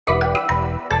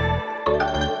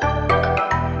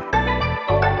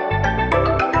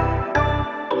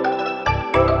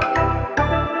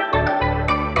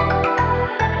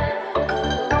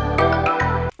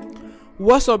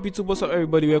What's up YouTube, what's up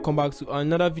everybody, welcome back to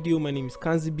another video. My name is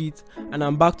KanziiBeats and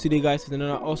I'm back today guys with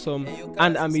another awesome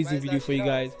and amazing video for you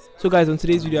guys. So guys, on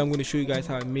today's video I'm going to show you guys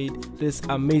how I made this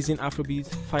amazing Afrobeat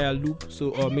fire loop.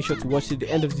 So make sure to watch to the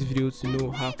end of this video to know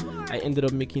how I ended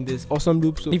up making this awesome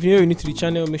loop. So if you're new to the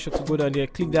channel, make sure to go down there,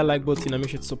 click that like button and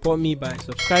make sure to support me by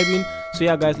subscribing. So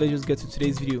yeah guys, let's just get to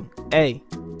today's video. Hey,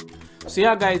 so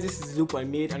yeah guys, this is the loop I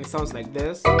made and it sounds like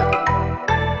this.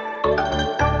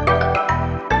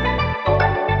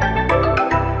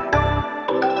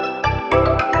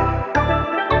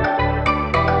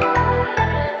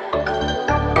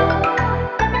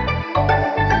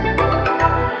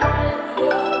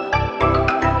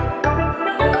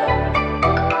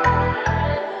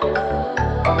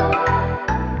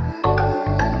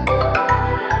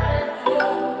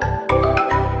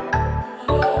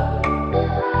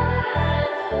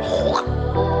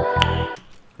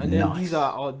 And then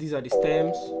nice. these are the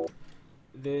stems.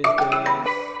 There's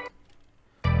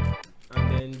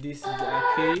and then this is the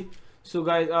arcade. So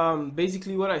guys,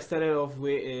 basically what I started off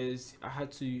with is I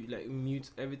had to like mute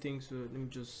everything. So let me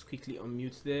just quickly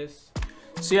unmute this.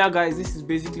 So yeah guys, this is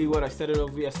basically what I started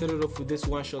off with. I started off with this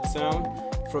one-shot sound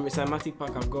from a cymatic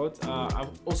pack I've got. I've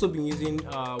also been using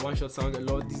one-shot sound a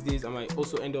lot these days. I might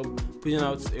also end up putting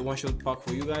out a one-shot pack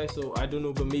for you guys, so I don't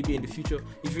know, but maybe in the future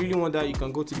if you really want that, you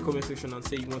can go to the comment section and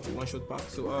say you want a one-shot pack.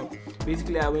 So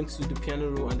basically I went to the piano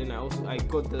roll and then I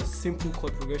got the simple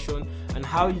chord progression. And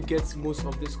how you get most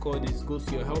of this chord is go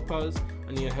to your helpers,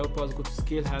 and in your helpers go to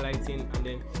scale highlighting and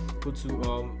then go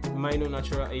to minor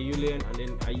natural Aeolian, and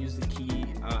then I use the key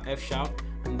F sharp,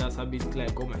 and that's how basically I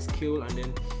got my scale. And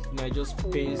then I just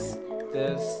paste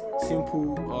this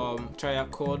simple triad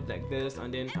chord like this,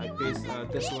 and then I paste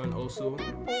this one also.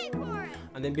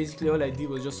 And then basically all I did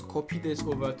was just copy this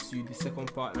over to the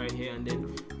second part right here, and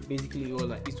then basically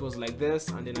it was like this.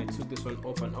 And then I took this one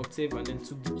up an octave and then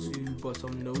took the two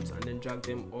bottom notes and then dragged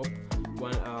them up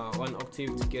one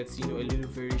octave to get a little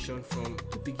variation from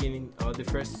the beginning, the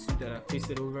first two that I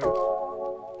pasted over.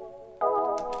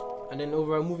 And then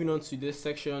moving on to this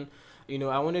section,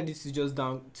 I wanted this to just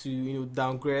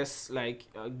downgress, like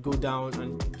go down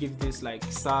and give this like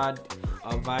sad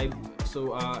vibe.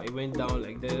 So it went down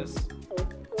like this,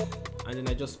 and then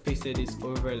I just pasted this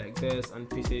over like this and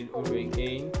pasted it over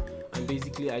again. And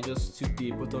basically I just took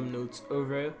the bottom notes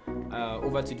over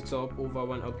to the top over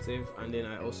one octave, and then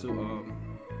I also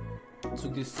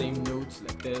took this same note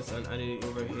like this and added it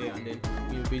over here, and then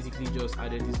basically just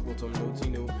added this bottom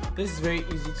note. This is very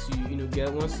easy to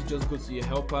get. Once you just go to your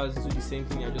helpers, do the same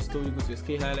thing I just told you. Go to your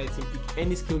scale highlighting, pick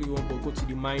any scale you want, but go to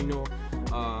the minor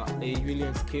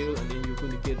Aeolian scale, and then you're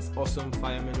going to get awesome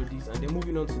fire melodies. And then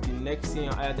moving on to the next thing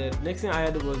I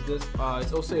added was this.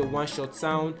 It's also a one-shot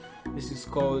sound. This is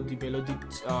called the melodic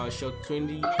shot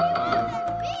 20.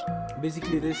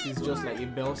 Basically this is just like a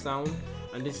bell sound,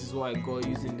 and this is what I got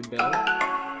using the bell.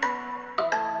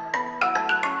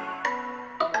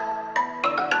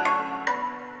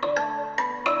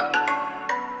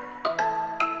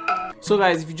 So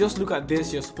guys, if you just look at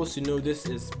this, you're supposed to know this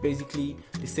is basically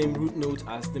the same root note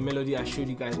as the melody I showed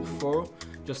you guys before,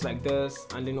 just like this.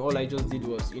 And then all I just did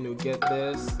was get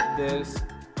this.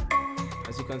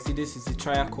 As you can see, this is the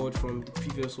triad chord from the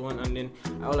previous one, and then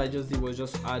all I just did was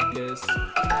just add this,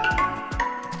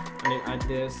 and then add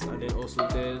this, and then also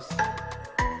this.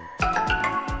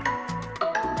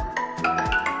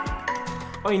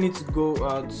 All you need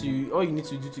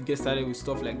to do to get started with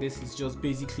stuff like this is just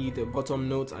basically the bottom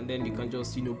notes, and then you can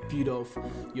just build off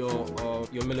your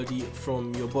melody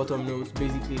from your bottom notes.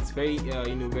 Basically it's very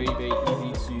very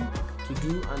easy to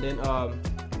do. And then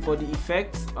for the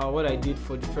effects, what I did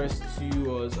for the first two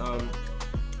was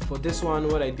for this one,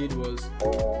 what I did was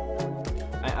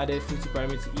I added filter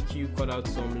parameter EQ, cut out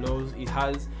some lows. It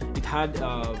had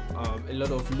a lot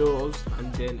of lows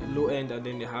and then low end, and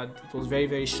then it was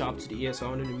very sharp to the ear. So I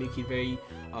wanted to make it very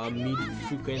mid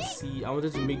frequency. I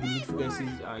wanted to make the mid frequencies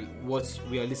what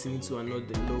we are listening to and not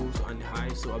the lows and the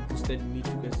highs. So I boosted the mid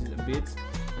frequencies a bit.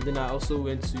 And then I also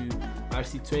went to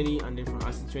RC20, and then from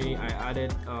RC20 I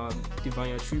added the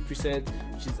Vanya Tree preset,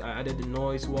 which is I added the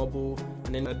noise wobble,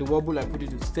 and then the wobble I put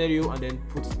it to stereo, and then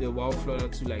put the wow flutter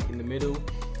to like in the middle.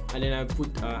 And then I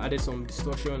added some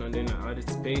distortion, and then I added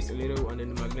space a little, and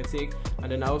then the magnetic,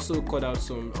 and then I also cut out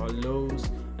some lows.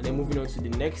 And then moving on to the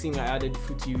next thing, I added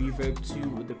fruity reverb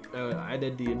to I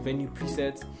added the venue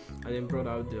preset, and then brought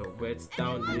out the wet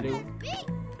down a little.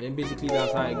 And then basically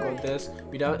that's how I got this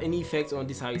without any effects on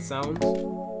this, how it sounds.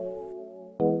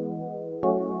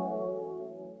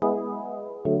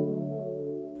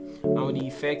 And the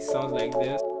effect sounds like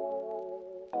this.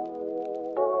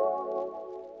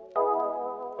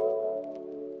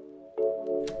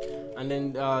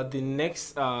 And then the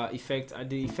next effect,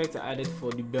 the effect I added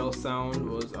for the bell sound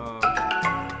was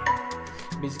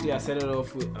basically I started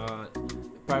off with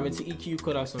parameter EQ,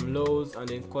 cut out some lows, and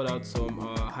then cut out some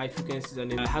high frequencies, and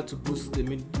then I had to boost the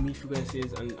mid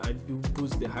frequencies, and I do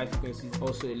boost the high frequencies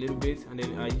also a little bit. And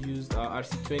then I used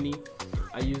RC20,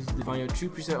 I used the Find Your True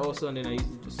preset also, and then I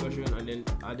used the distortion, and then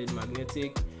added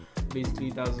magnetic.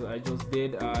 Basically that's what I just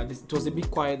did. It was a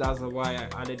bit quiet, that's why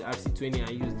I added RC20.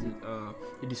 I used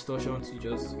the distortion to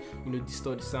just, you know,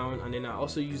 distort the sound. And then I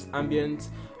also used ambient.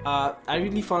 I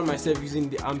really found myself using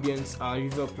the ambient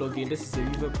reverb plugin. This is a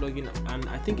reverb plugin, and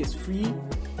I think it's free.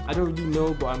 I don't really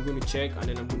know, but I'm going to check and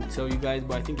then I'm going to tell you guys,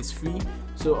 but I think it's free.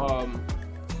 So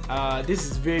this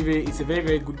is it's a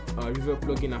very good reverb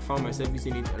plugin. I found myself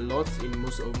using it a lot in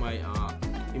most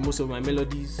of my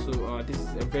melodies. So this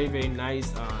is a very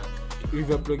nice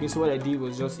reverb plugin. So what I did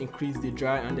was just increase the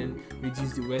dry and then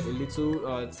reduce the wet a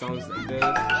little. It sounds like this.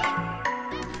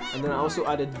 And then I also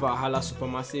added Valhalla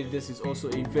Supermassive. This is also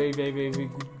a very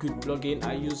good plugin.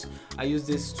 I use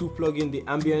these two plugins, the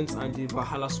ambient and the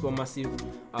Valhalla Supermassive,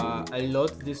 a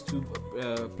lot. These two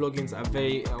plugins are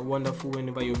very wonderful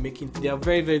whenever you're making. They are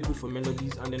very good for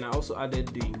melodies. And then I also added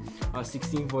the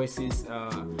 16 voices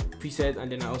preset, and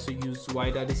then I also used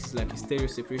wider. This is like a stereo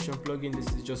separation plugin.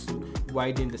 This is just to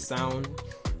widen the sound.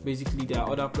 Basically there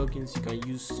are other plugins you can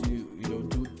use to, you know,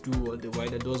 do what the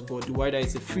wider does, but the wider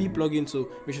is a free plugin, so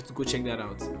make sure to go check that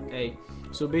out. Hey,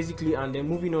 so basically, and then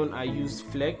moving on, I used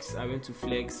flex. I went to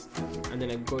flex, and then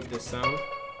I got the sound.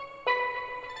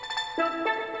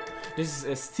 This is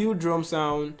a steel drum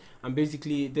sound, and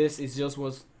basically this is just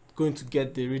what's going to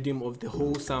get the rhythm of the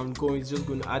whole sound going. It's just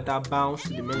going to add that bounce to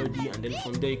the melody, and then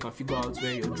from there you can figure out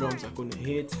where your drums are going to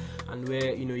hit and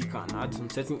where, you know, you can add some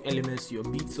certain elements to your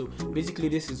beat. So basically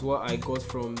this is what I got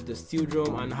from the steel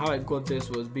drum, and how I got this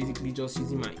was basically just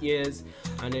using my ears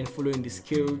and then following the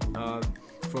scale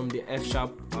from the F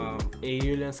sharp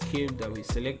Aeolian scale that we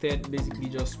selected, basically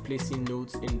just placing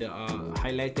notes in the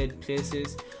highlighted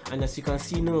places. And as you can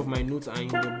see, none of my notes are in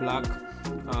the black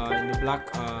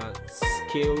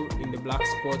scale, in the black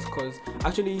spots, because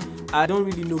actually I don't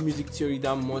really know music theory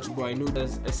that much, but I know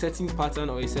there's a certain pattern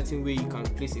or a certain way you can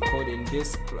place a chord in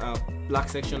this black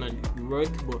section and it will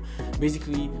work. But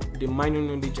basically the minor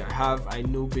knowledge I have, I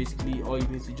know basically all you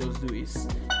need to just do is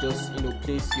just, you know,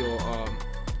 place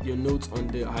your notes on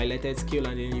the highlighted scale,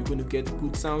 and then you're going to get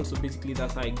good sound. So basically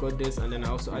that's how I got this. And then I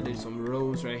also added some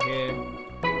rolls right here,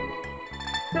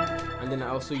 and then I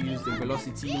also used the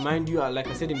velocity. Mind you, like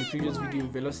I said in the previous video,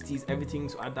 velocity is everything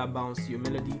to add that bounce to your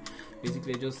melody.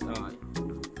 Basically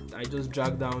I just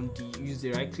drag down use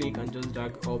the right click and just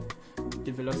drag up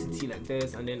the velocity like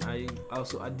this, and then I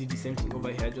also did the same thing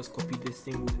over here. I just copied this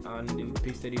thing and then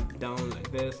pasted it down like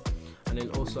this, and then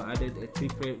also added a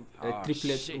triplet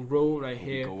row right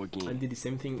here and did the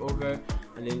same thing over.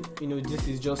 And then, you know, this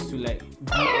is just to like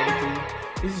build everything.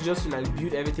 This is just to like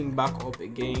build everything back up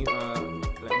again,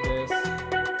 like this.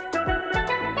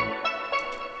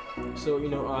 So, you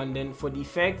know, and then for the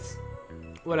effects,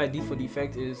 what I did for the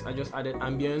effect is I just added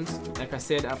ambience. Like I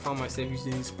said, I found myself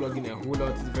using this plugin a whole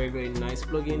lot. It's a very nice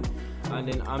plugin. And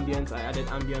then ambience, I added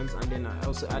ambience, and then I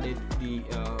also added the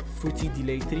fruity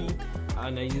delay 3,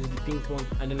 and I used the ping pong,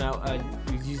 and then I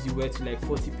reduced the wet to like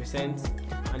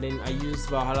 40%, and then I used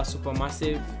Valhalla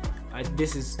Supermassive.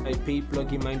 This is a paid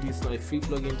plugin, mind you, it's not a free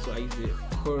plugin. So I used the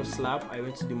chorus slap. I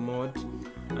went to the mod,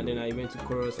 and then I went to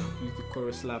chorus and used the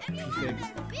chorus slap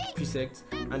preset.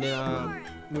 And then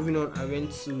moving on, I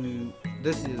went to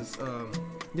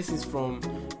this is from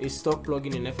a stock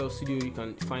plugin in FL Studio. You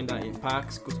can find that in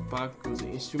packs. Go to pack, go to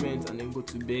instruments, and then go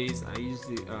to bass. I used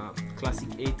the classic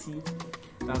 80.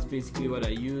 That's basically what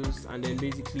I used. And then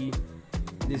basically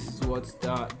this is what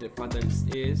the pattern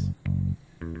is.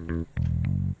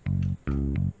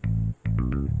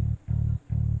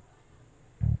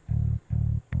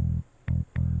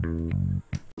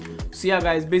 So yeah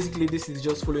guys, basically this is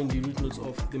just following the root notes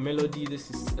of the melody. This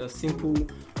is a simple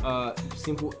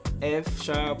F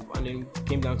sharp, and then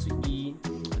came down to E,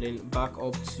 and then back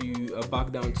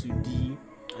down to D,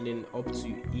 and then up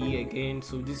to E again.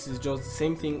 So this is just the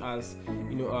same thing as,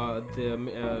 you know,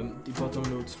 the bottom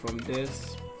notes from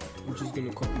this. I'm just going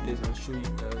to copy this and show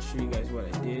you guys what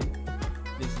I did.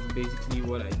 This is basically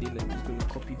what I did. I'm just going to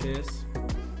copy this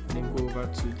and then go over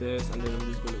to this, and then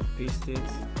I'm just going to paste it.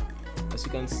 As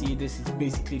you can see, this is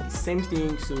basically the same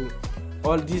thing. So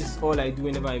this is all I do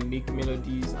whenever I make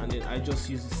melodies, and then I just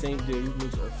use the root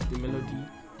notes of the melody,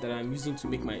 that I'm using to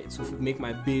make my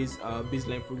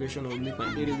bassline progression or make my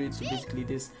 808. So basically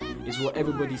this is what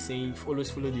everybody's saying, always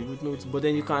follow the root notes, but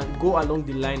then you can go along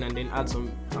the line and then add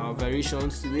some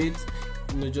variations to it,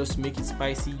 you know, just make it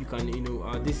spicy. You can, you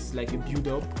know, this is like a build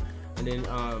up, and then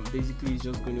basically it's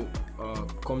just going to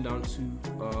come down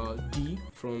to D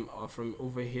from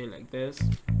over here like this.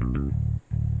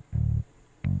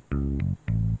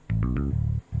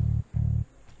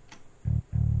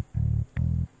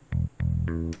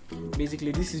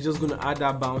 Basically this is just going to add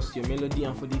that bounce to your melody.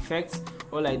 And for the effects,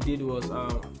 all I did was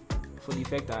for the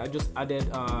effect I just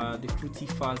added the fruity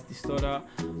fast distorter,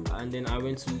 and then I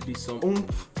went to the some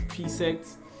oomph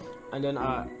presets, and then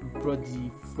I brought the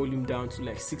volume down to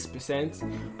like 6%,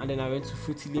 and then I went to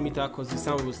fruity limiter because the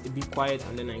sound was a bit quiet,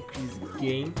 and then I increased the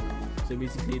gain. So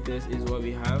basically this is what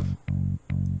we have.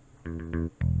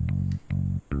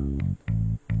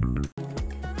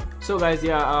 So guys,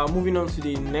 yeah, moving on to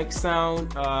the next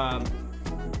sound, I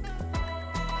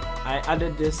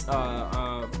added this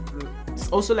it's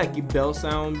also like a bell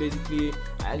sound. Basically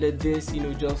I added this, you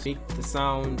know, just make the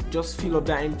sound, just fill up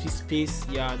that empty space.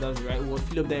 Yeah, that's right, we'll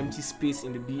fill up the empty space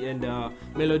in the beat and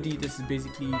melody. This is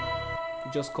basically,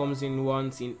 it just comes in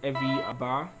once in every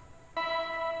bar,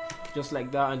 just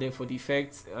like that. And then for the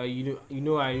effects, you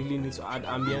know I really need to add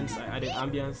ambience. I added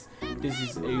ambience. This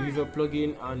is a reverb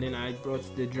plugin, and then I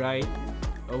brought the dry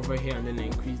over here, and then I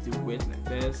increased the wet like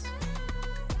this.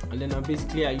 And then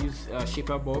basically I use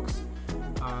shaper box,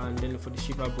 and then for the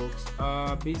shaper box,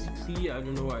 basically I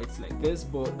don't know why it's like this,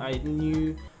 but I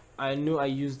know I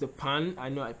used the pan. I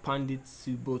know I panned it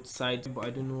to both sides, but I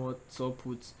don't know what's up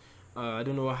with I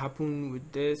don't know what happened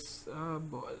with this,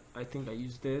 but I think I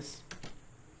used this.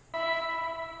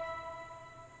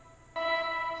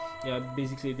 Yeah,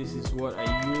 basically this is what I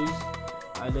used.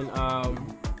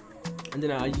 And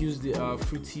then I used the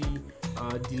fruity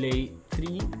delay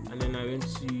 3, and then I went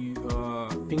to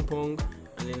ping pong,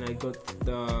 and then I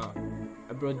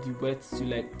brought the wet to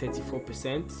like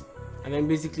 34%. And then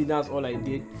basically that's all I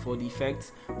did for the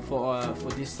effects for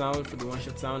this sound, for the one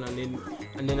shot sound.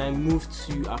 And then I moved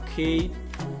to arcade.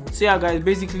 So yeah guys,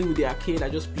 basically with the arcade I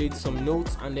just played some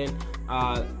notes, and then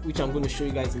which I'm going to show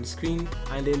you guys in the screen.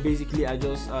 And then basically I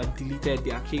just deleted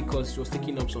the arcade because it was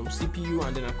taking up some CPU,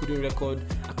 and then I couldn't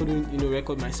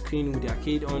record my screen with the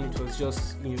arcade on. It was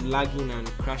just, you know, lagging and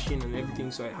crashing and everything,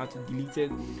 so I had to delete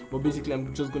it. But basically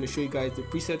I'm just going to show you guys the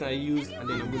preset I used, and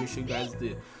then I'm going to show you guys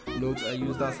the notes I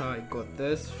used. That's how I got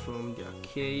this from the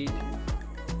arcade.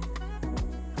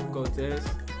 Got this.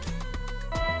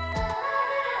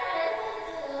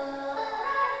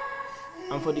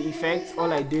 And for the effects,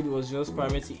 all I did was just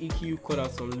parametric EQ, cut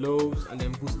out some lows, and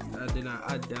then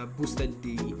boosted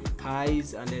the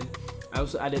highs, and then I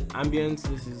also added ambience.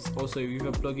 This is also a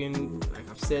reverb plugin, like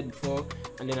I've said before.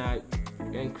 And then I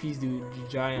increased the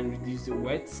dry and reduced the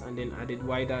wets, and then added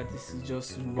wider. This is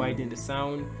just to widen the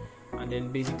sound, and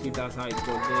then basically that's how it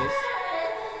got this.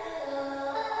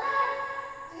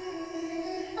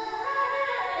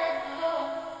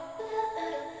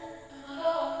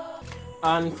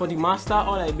 And for the master,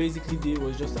 all I basically did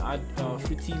was just add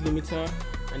fruity limiter,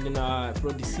 and then I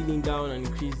brought the ceiling down and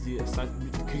increased the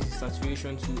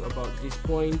saturation to about this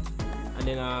point, and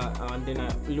then I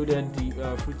loaded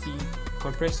the fruity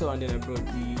compressor, and then I brought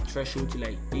the threshold to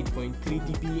like 8.3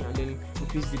 dB, and then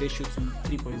increased the ratio to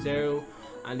 3.0,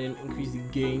 and then increase the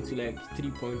gain to like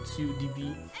 3.2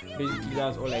 dB. Basically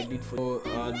that's all I did for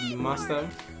the master.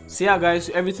 So yeah guys,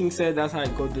 so everything said, that's how I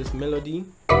got this melody.